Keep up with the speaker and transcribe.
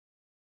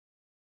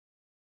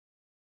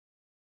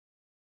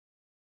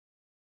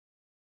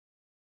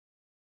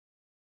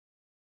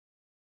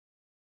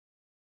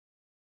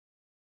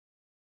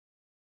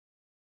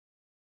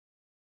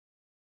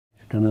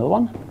Do another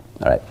one?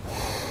 All right.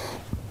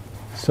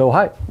 So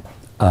hi,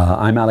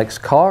 I'm Alex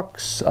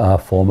Cox,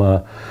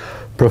 former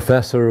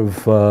professor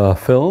of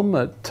film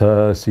at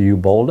CU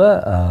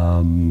Boulder,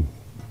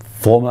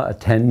 former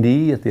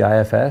attendee at the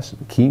IFS,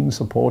 keen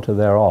supporter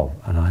thereof.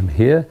 And I'm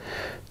here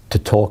to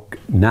talk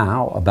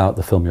now about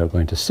the film you're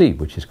going to see,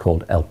 which is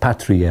called El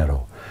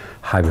Patrullero,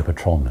 Highway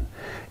Patrolman.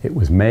 It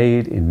was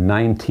made in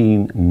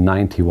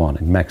 1991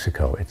 in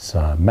Mexico. It's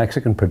a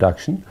Mexican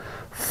production,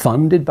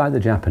 funded by the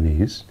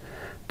Japanese,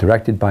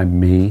 directed by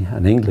me,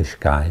 an English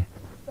guy,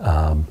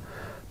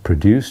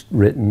 produced,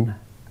 written,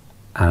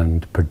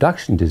 and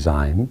production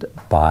designed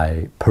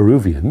by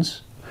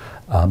Peruvians,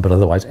 but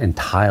otherwise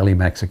entirely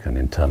Mexican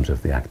in terms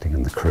of the acting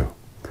and the crew.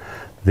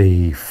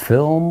 The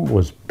film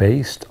was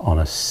based on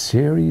a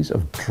series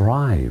of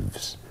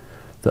drives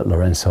that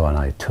Lorenzo and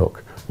I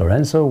took.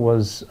 Lorenzo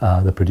was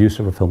the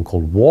producer of a film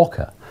called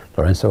Walker,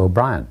 Lorenzo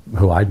O'Brien,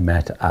 who I'd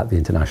met at the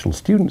International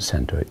Student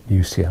Center at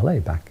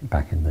UCLA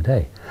back in the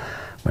day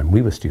when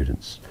we were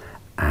students.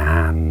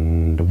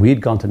 And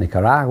we'd gone to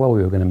Nicaragua.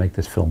 We were going to make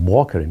this film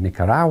Walker in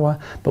Nicaragua,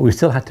 but we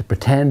still had to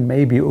pretend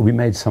maybe it would be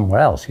made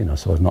somewhere else, you know,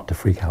 so as not to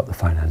freak out the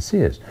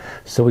financiers.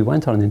 So we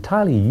went on an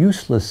entirely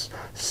useless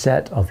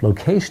set of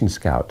location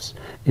scouts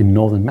in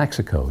northern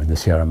Mexico, in the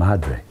Sierra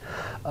Madre,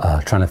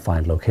 trying to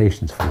find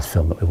locations for this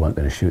film that we weren't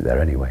going to shoot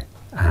there anyway.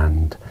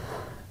 And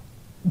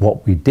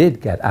what we did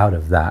get out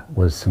of that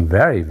was some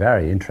very,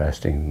 very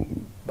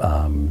interesting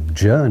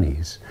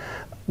journeys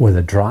with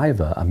a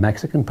driver, a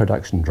Mexican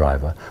production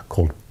driver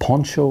called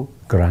Poncho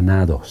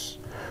Granados,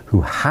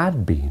 who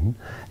had been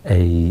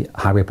a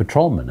highway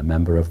patrolman, a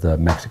member of the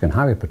Mexican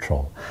Highway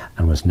Patrol,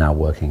 and was now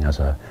working as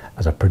a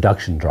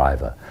production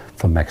driver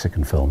for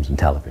Mexican films and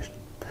television.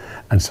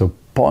 And so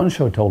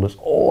Poncho told us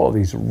all of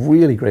these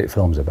really great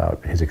films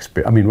about his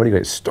experience, I mean, really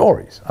great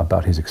stories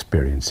about his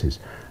experiences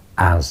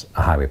as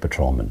a highway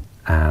patrolman.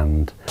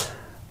 And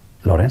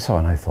Lorenzo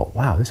and I thought,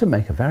 wow, this would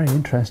make a very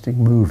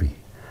interesting movie.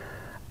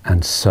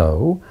 And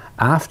so,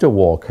 after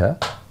Walker,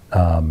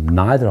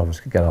 neither of us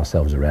could get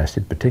ourselves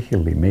arrested,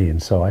 particularly me.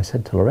 And so I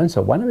said to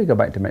Lorenzo, why don't we go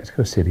back to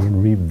Mexico City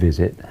and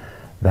revisit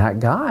that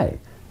guy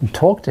and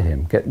talk to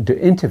him, get to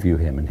interview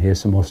him and hear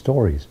some more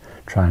stories,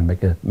 try and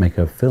make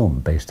a film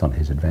based on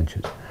his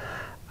adventures.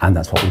 And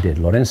that's what we did.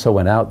 Lorenzo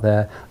went out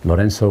there.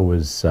 Lorenzo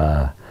was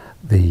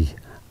the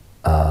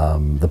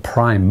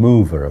prime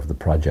mover of the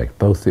project,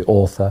 both the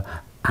author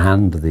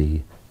and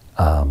the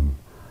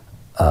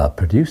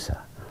producer.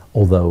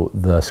 Although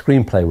the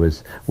screenplay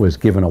was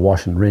given a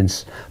wash and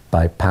rinse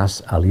by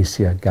Paz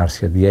Alicia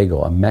Garcia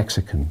Diego, a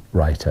Mexican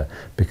writer,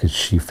 because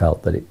she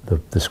felt that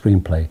the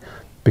screenplay,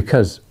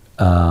 because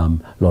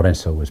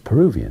Lorenzo was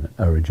Peruvian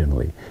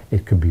originally,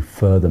 it could be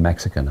further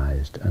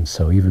Mexicanized. And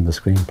so even the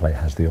screenplay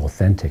has the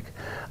authentic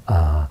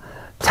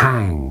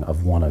tang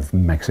of one of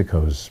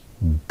Mexico's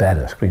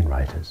better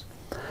screenwriters.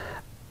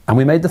 And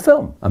we made the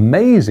film.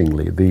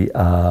 Amazingly,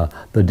 the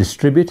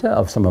distributor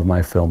of some of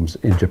my films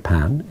in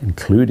Japan,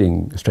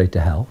 including Straight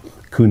to Hell,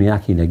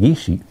 Kuniaki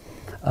Negishi,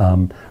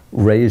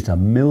 raised $1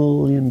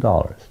 million.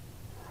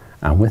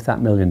 And with that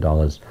 $1 million,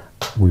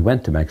 we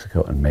went to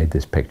Mexico and made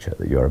this picture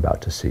that you're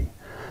about to see.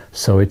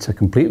 So it's a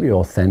completely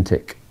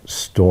authentic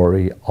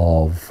story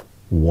of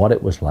what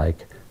it was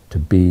like to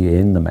be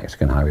in the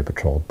Mexican Highway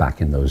Patrol back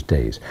in those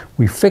days.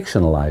 We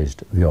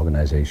fictionalized the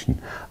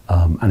organization,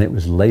 and it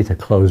was later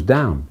closed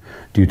down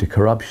due to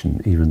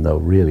corruption, even though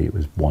really it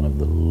was one of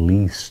the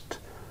least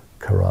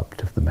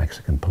corrupt of the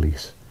Mexican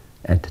police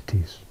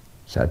entities,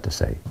 sad to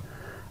say.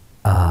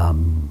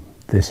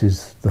 This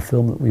is the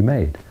film that we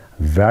made.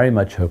 Very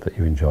much hope that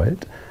you enjoy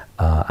it.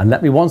 And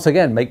let me once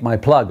again make my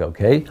plug,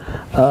 okay?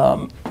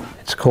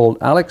 It's called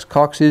Alex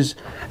Cox's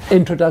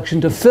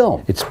Introduction to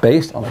Film. It's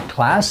based on a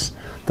class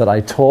that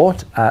I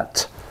taught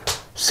at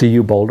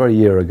CU Boulder a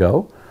year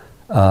ago.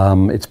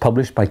 It's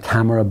published by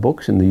Camera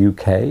Books in the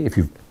UK. If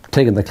you've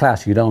taken the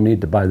class, you don't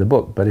need to buy the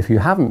book. But if you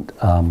haven't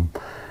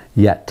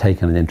yet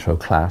taken an intro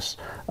class,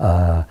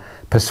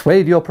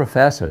 persuade your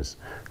professors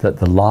that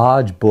the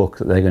large book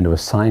that they're going to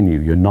assign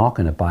you, you're not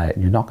going to buy it,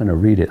 you're not going to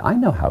read it. I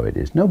know how it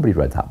is. Nobody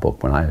read that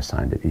book when I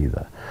assigned it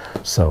either.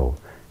 So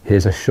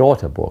here's a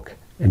shorter book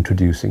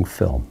introducing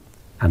film.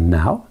 And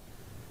now,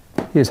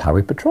 here's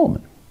Highway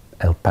Patrolman,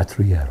 El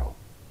Patrullero.